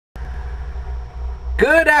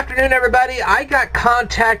Good afternoon, everybody. I got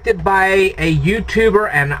contacted by a YouTuber,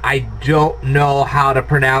 and I don't know how to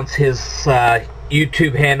pronounce his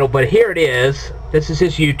YouTube handle, but here it is. This is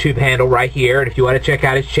his YouTube handle right here, and if you want to check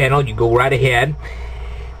out his channel, you go right ahead.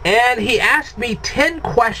 And he asked me 10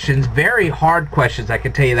 questions, very hard questions, I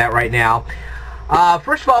can tell you that right now.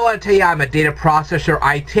 First of all, I want to tell you I'm a data processor.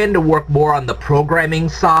 I tend to work more on the programming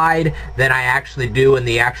side than I actually do in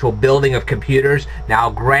the actual building of computers. Now,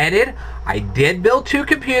 granted, I did build 2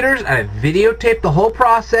 computers, and I videotaped the whole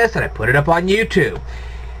process, and I put it up on YouTube.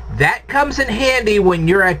 That comes in handy when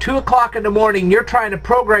you're at 2 o'clock in the morning, you're trying to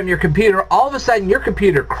program your computer, all of a sudden your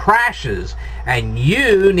computer crashes, and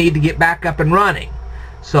you need to get back up and running.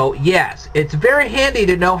 So yes, it's very handy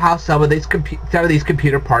to know how some of these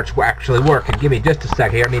computer parts will actually work. And give me just a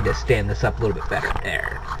second here. I need to stand this up a little bit better.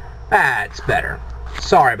 There. That's better.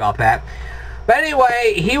 Sorry about that. But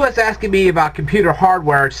anyway, he was asking me about computer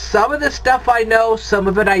hardware. Some of the stuff I know, some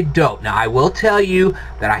of it I don't. Now, I will tell you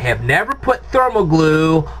that I have never put thermal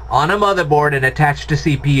glue on a motherboard and attached to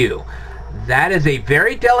CPU. That is a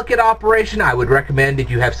very delicate operation. I would recommend that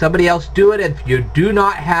you have somebody else do it if you do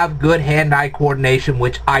not have good hand-eye coordination,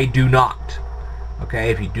 which I do not. Okay,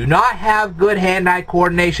 if you do not have good hand-eye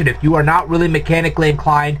coordination, if you are not really mechanically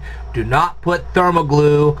inclined, do not put thermal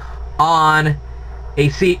glue on a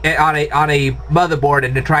motherboard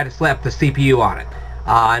and to try to slap the CPU on it.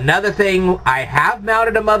 Another thing, I have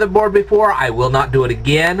mounted a motherboard before. I will not do it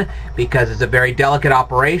again because it's a very delicate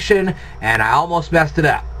operation and I almost messed it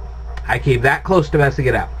up. I came that close to messing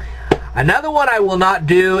it up. Another one I will not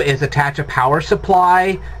do is attach a power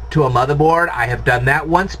supply to a motherboard. I have done that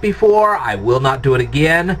once before. I will not do it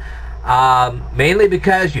again. Mainly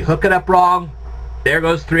because you hook it up wrong, there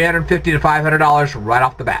goes $350 to $500 right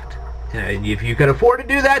off the bat. And if you can afford to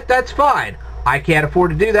do that, that's fine. I can't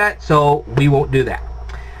afford to do that, so we won't do that.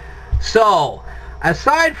 So,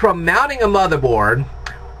 aside from mounting a motherboard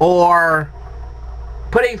or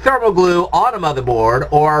putting thermal glue on a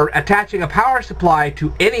motherboard or attaching a power supply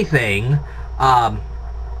to anything, and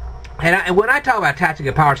when I talk about attaching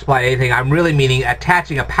a power supply to anything, I'm really meaning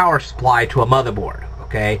attaching a power supply to a motherboard,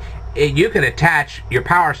 okay? You can attach your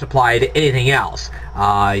power supply to anything else.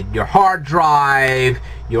 Your hard drive,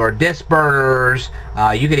 your disk burners,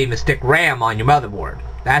 you can even stick RAM on your motherboard.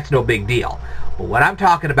 That's no big deal. But what I'm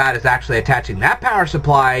talking about is actually attaching that power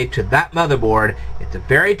supply to that motherboard. It's a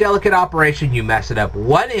very delicate operation. You mess it up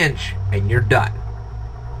 1 inch and you're done.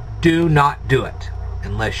 Do not do it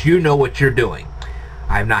unless you know what you're doing.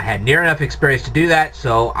 I've not had near enough experience to do that,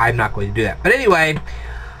 so I'm not going to do that. But anyway,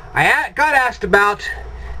 I got asked about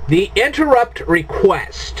the interrupt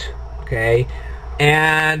request, okay?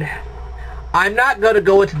 And I'm not going to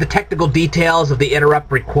go into the technical details of the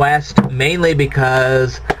interrupt request, mainly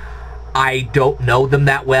because I don't know them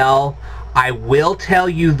that well. I will tell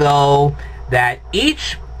you, though, that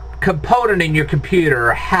each component in your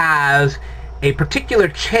computer has a particular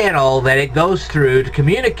channel that it goes through to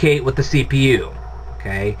communicate with the CPU,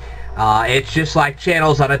 okay? It's just like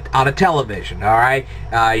channels on a television, all right?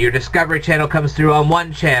 Your Discovery Channel comes through on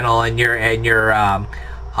one channel, and your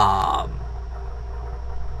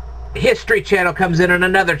History Channel comes in on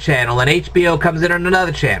another channel, and HBO comes in on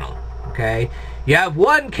another channel, okay? You have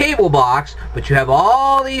one cable box, but you have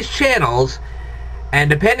all these channels, and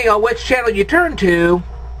depending on which channel you turn to,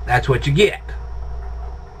 that's what you get.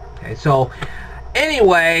 Okay, so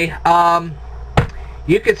anyway,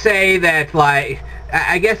 you could say that, like,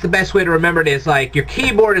 I guess the best way to remember it is like your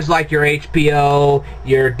keyboard is like your HBO,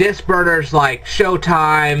 your disc burner is like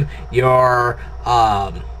Showtime, your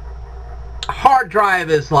hard drive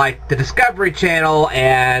is like the Discovery Channel,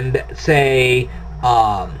 and say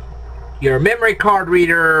your memory card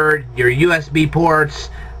reader, your USB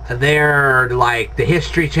ports, they're like the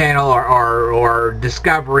History Channel or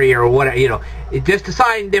Discovery or whatever, you know. It just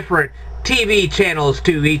assign different TV channels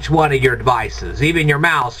to each one of your devices. Even your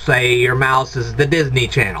mouse, say your mouse is the Disney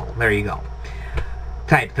Channel. There you go.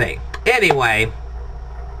 Type thing. Anyway,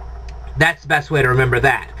 that's the best way to remember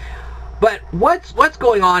that. But what's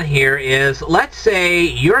going on here is, let's say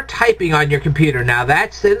you're typing on your computer. Now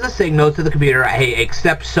that sends a signal to the computer, hey,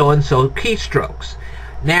 accept so-and-so keystrokes.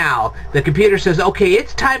 Now, the computer says, okay,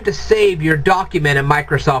 it's time to save your document in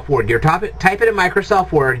Microsoft Word. You're type it in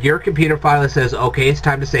Microsoft Word, your computer finally says, okay, it's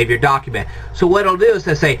time to save your document. So what it'll do is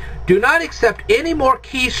to say, do not accept any more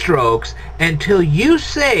keystrokes until you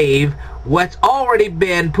save what's already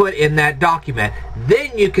been put in that document.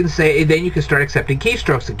 Then you can start accepting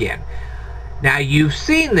keystrokes again. Now, you've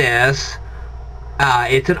seen this.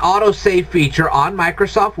 It's an autosave feature on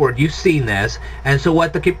Microsoft Word. You've seen this, and so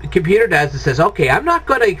what the computer does is says, "Okay, I'm not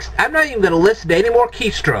even going to listen to any more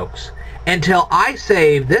keystrokes until I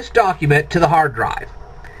save this document to the hard drive.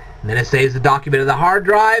 And then it saves the document to the hard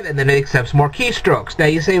drive, and then it accepts more keystrokes. Now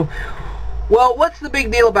you say, well, what's the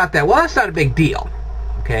big deal about that? Well, that's not a big deal.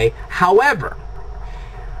 Okay. However,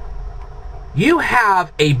 you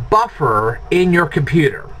have a buffer in your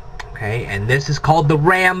computer. Okay, and this is called the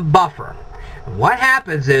RAM buffer. And what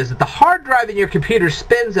happens is that the hard drive in your computer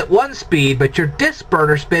spins at one speed, but your disk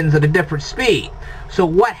burner spins at a different speed. So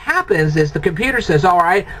what happens is the computer says, all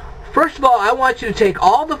right, first of all, I want you to take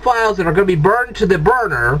all the files that are going to be burned to the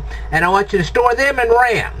burner, and I want you to store them in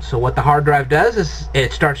RAM. So what the hard drive does is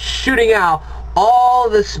it starts shooting out all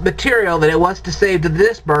this material that it wants to save to the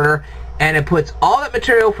disk burner, and it puts all that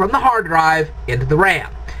material from the hard drive into the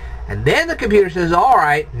RAM. And then the computer says, all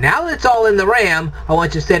right, now that it's all in the RAM, I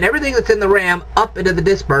want you to send everything that's in the RAM up into the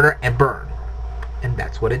disk burner and burn. And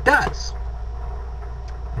that's what it does.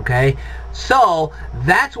 Okay, so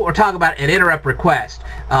that's what we're talking about in interrupt request.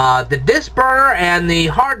 The disk burner and the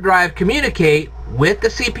hard drive communicate with the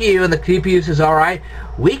CPU, and the CPU says, all right,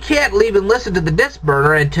 we can't leave and listen to the disk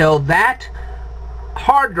burner until that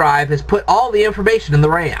hard drive has put all the information in the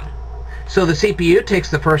RAM. So the CPU takes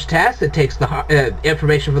the first test, it takes the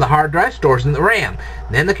information from the hard drive, stores in the RAM.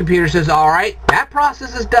 Then the computer says, all right, that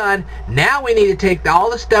process is done. Now we need to take all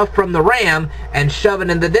the stuff from the RAM and shove it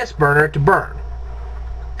in the disk burner to burn.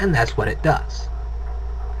 And that's what it does.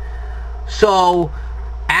 So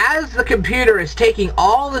as the computer is taking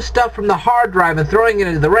all the stuff from the hard drive and throwing it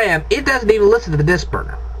into the RAM, it doesn't even listen to the disk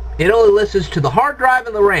burner. It only listens to the hard drive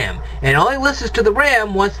and the RAM. And it only listens to the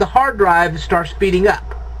RAM once the hard drive starts speeding up.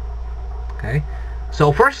 Okay,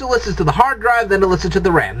 so first it listens to the hard drive, then it listens to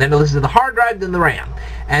the RAM, then it listens to the hard drive, then the RAM,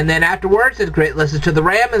 and then afterwards it listens to the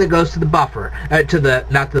RAM, and it goes to the buffer, not to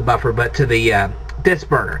the buffer, but to the disk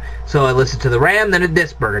burner. So it listens to the RAM, then a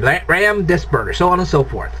disk burner, RAM, disk burner, so on and so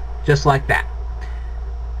forth, just like that.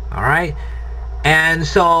 All right, and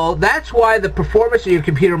so that's why the performance of your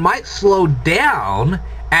computer might slow down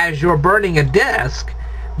as you're burning a disk.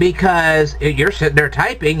 Because you're sitting there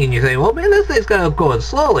typing and you say, well, man, this thing's going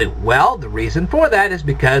slowly. Well, the reason for that is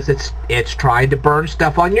because it's trying to burn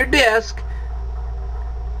stuff on your disk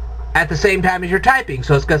at the same time as you're typing.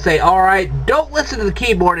 So it's going to say, all right, don't listen to the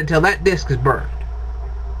keyboard until that disk is burned.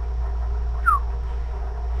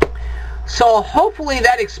 So hopefully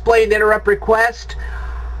that explained interrupt request.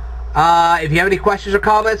 If you have any questions or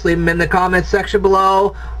comments, leave them in the comments section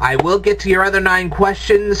below. I will get to your other 9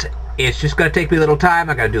 questions. It's just going to take me a little time.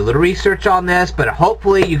 I got to do a little research on this, but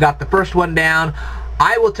hopefully you got the first one down.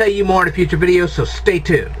 I will tell you more in a future video, so stay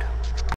tuned.